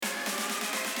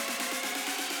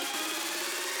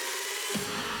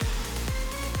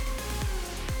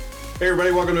Hey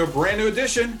everybody, welcome to a brand new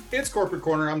edition. It's Corporate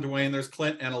Corner. I'm Dwayne. There's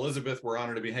Clint and Elizabeth. We're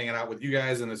honored to be hanging out with you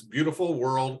guys in this beautiful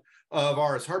world of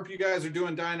ours. Hope you guys are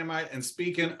doing dynamite. And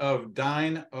speaking of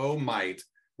dynamite,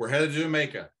 we're headed to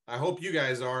Jamaica. I hope you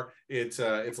guys are. It's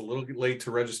a little late to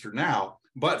register now,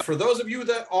 but for those of you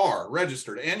that are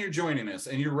registered and you're joining us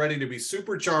and you're ready to be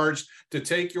supercharged to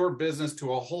take your business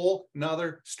to a whole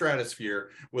nother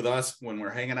stratosphere with us when we're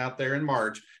hanging out there in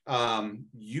March,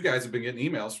 you guys have been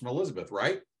getting emails from Elizabeth,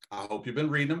 right? I hope you've been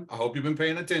reading them. I hope you've been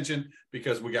paying attention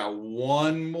because we got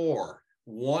one more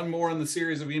in the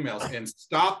series of emails. And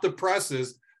stop the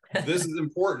presses. This is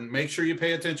important. Make sure you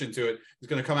pay attention to it. It's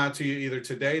going to come out to you either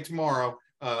today, tomorrow.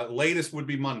 Latest would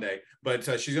be Monday, but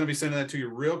she's going to be sending that to you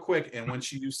real quick. And when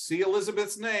you see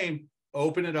Elizabeth's name,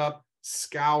 open it up,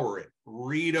 scour it,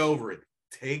 read over it,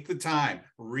 take the time,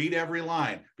 read every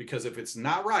line, because if it's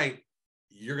not right,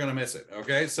 you're going to miss it.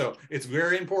 Okay. So it's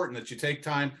very important that you take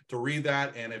time to read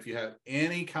that. And if you have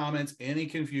any comments, any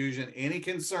confusion, any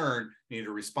concern, you need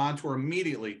to respond to her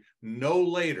immediately, no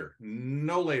later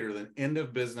than end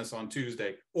of business on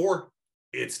Tuesday, or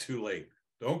it's too late.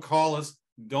 Don't call us.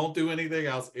 Don't do anything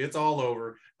else. It's all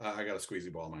over. I got a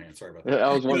squeezy ball in my hand. Sorry about that. Yeah,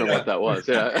 I was wondering what that was.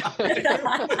 Yeah.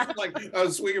 Like I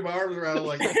was swinging my arms around. I'm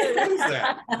like, hey, what is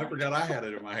that? I forgot I had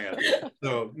it in my hand.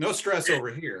 So no stress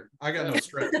over here. I got no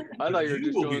stress. I thought you were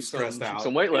just doing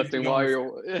some weightlifting while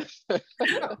you're.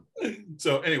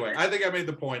 So anyway, I think I made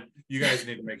the point. You guys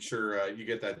need to make sure you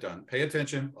get that done. Pay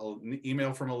attention.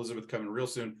 Email from Elizabeth coming real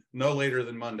soon, no later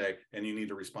than Monday, and you need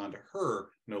to respond to her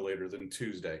no later than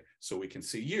Tuesday, so we can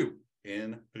see you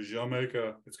in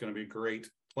Jamaica. It's going to be great.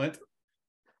 Clint?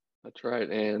 That's right.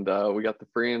 And we got the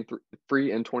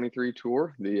free and 23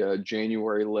 tour. The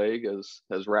January leg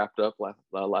has wrapped up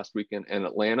last weekend in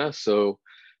Atlanta. So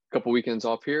a couple weekends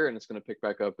off here, and it's going to pick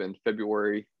back up in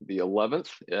February the 11th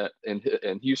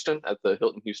in Houston at the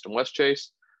Hilton Houston Westchase.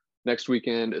 Next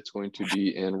weekend, it's going to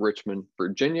be in Richmond,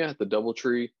 Virginia at the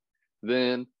Doubletree.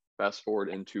 Then fast forward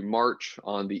into March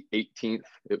on the 18th,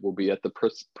 it will be at the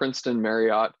Princeton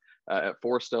Marriott at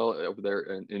Forestell over there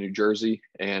in New Jersey.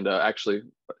 And actually,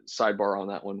 sidebar on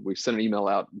that one, we sent an email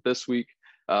out this week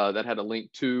that had a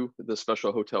link to the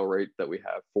special hotel rate that we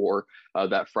have for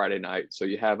that Friday night. So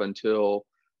you have until,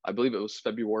 I believe it was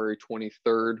February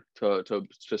 23rd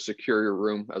to secure your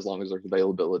room, as long as there's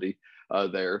availability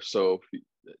there. So if you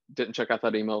didn't check out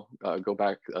that email, go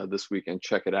back this week and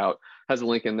check it out. Has a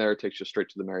link in there. It takes you straight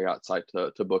to the Marriott site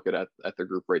to book it at the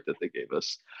group rate that they gave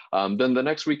us. Then the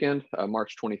next weekend,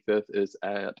 March 25th, is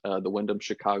at the Wyndham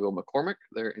Chicago McCormick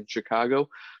there in Chicago.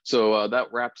 So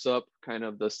that wraps up kind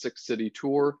of the 6-city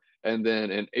tour. And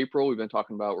then in April, we've been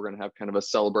talking about, we're going to have kind of a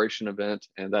celebration event,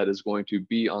 and that is going to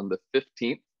be on the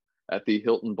 15th at the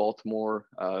Hilton Baltimore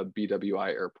BWI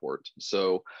Airport.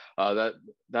 So that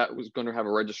was going to have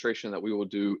a registration that we will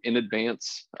do in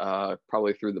advance,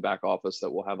 probably through the back office, that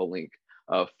we'll have a link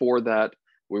for that.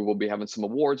 We will be having some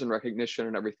awards and recognition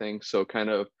and everything. So kind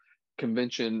of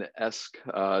convention-esque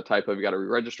type of, you got to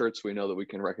re-register it so we know that we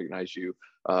can recognize you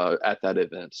at that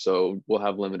event. So we'll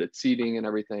have limited seating and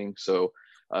everything. So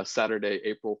Saturday,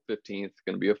 April 15th,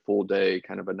 going to be a full day,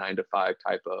 kind of a 9 to 5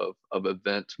 type of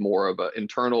event, more of an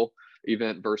internal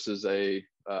event versus a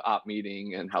op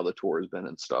meeting, and how the tour has been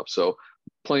and stuff. So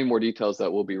plenty more details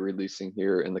that we'll be releasing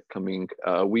here in the coming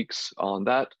weeks on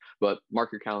that. But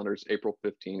mark your calendars, April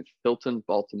 15th, Hilton,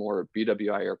 Baltimore,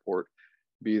 BWI Airport.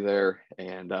 Be there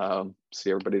and see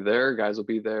everybody there. Guys will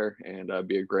be there, and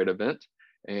be a great event.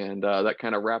 And that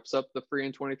kind of wraps up the free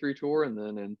and 23 tour. And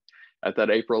then at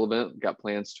that April event, got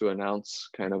plans to announce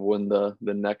kind of when the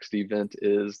next event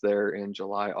is there in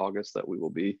July, August, that we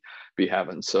will be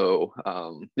having. So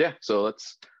yeah, so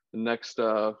that's the next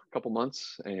couple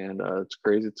months, and it's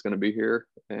crazy. It's going to be here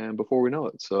and before we know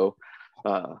it. So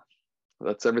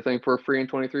that's everything for a free and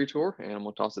 23 tour, and I'm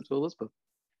going to toss it to Elizabeth.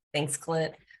 Thanks,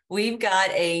 Clint. We've got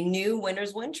a new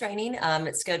Winners Win training.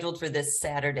 It's scheduled for this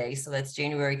Saturday. So that's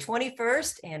January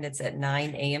 21st, and it's at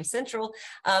 9 a.m. Central.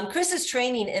 Chris's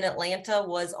training in Atlanta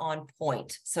was on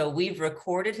point. So we've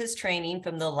recorded his training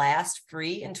from the last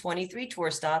free and 23 tour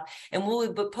stop, and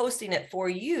we'll be posting it for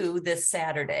you this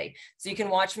Saturday. So you can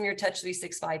watch from your Touch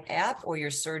 365 app or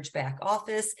your Surge back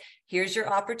office. Here's your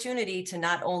opportunity to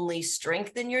not only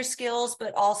strengthen your skills,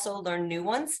 but also learn new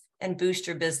ones and boost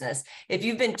your business. If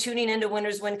you've been tuning into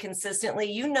Winners Win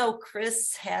consistently, you know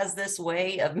Chris has this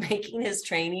way of making his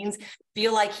trainings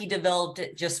feel like he developed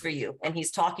it just for you, and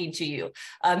he's talking to you.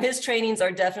 His trainings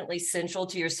are definitely central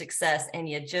to your success, and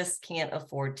you just can't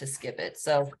afford to skip it.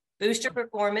 So boost your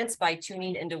performance by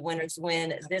tuning into Winners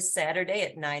Win this Saturday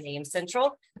at 9 a.m.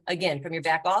 Central. again, from your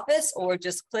back office, or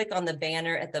just click on the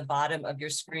banner at the bottom of your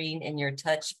screen in your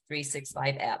Touch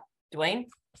 365 app. Dwayne?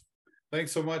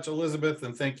 Thanks so much, Elizabeth,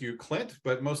 and thank you, Clint.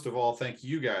 But most of all, thank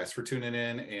you guys for tuning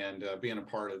in and being a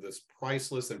part of this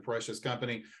priceless and precious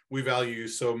company. We value you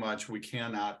so much. We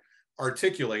cannot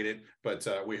articulate it, but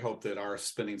we hope that our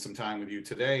spending some time with you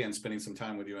today and spending some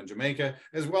time with you in Jamaica,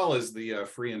 as well as the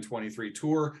Free in 23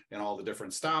 tour and all the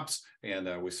different stops.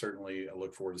 And we certainly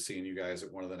look forward to seeing you guys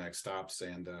at one of the next stops.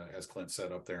 And as Clint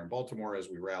said, up there in Baltimore, as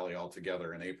we rally all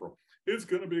together in April. It's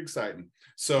going to be exciting.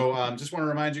 So just want to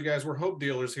remind you guys, we're hope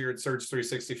dealers here at Surge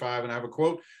 365. And I have a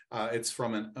quote. It's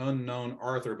from an unknown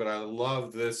author, but I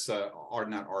love this, or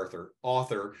not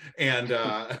author. And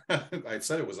I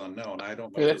said it was unknown. I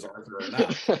don't know if it was Arthur or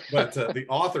not, but the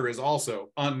author is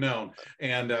also unknown.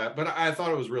 And but I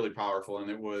thought it was really powerful. And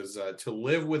it was to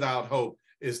live without hope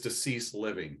is to cease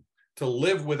living. To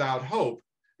live without hope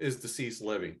is to cease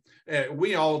living.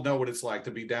 We all know what it's like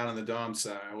to be down in the dumps.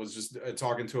 I was just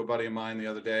talking to a buddy of mine the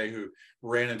other day who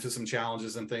ran into some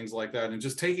challenges and things like that, and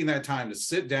just taking that time to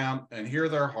sit down and hear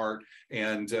their heart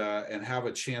and have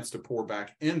a chance to pour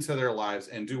back into their lives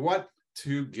and do what?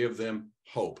 To give them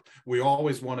hope. We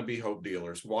always want to be hope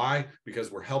dealers. Why?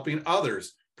 Because we're helping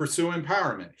others pursue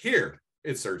empowerment here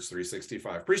at Surge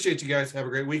 365. Appreciate you guys. Have a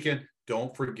great weekend.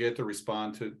 Don't forget to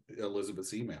respond to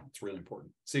Elizabeth's email. It's really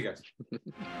important. See you guys.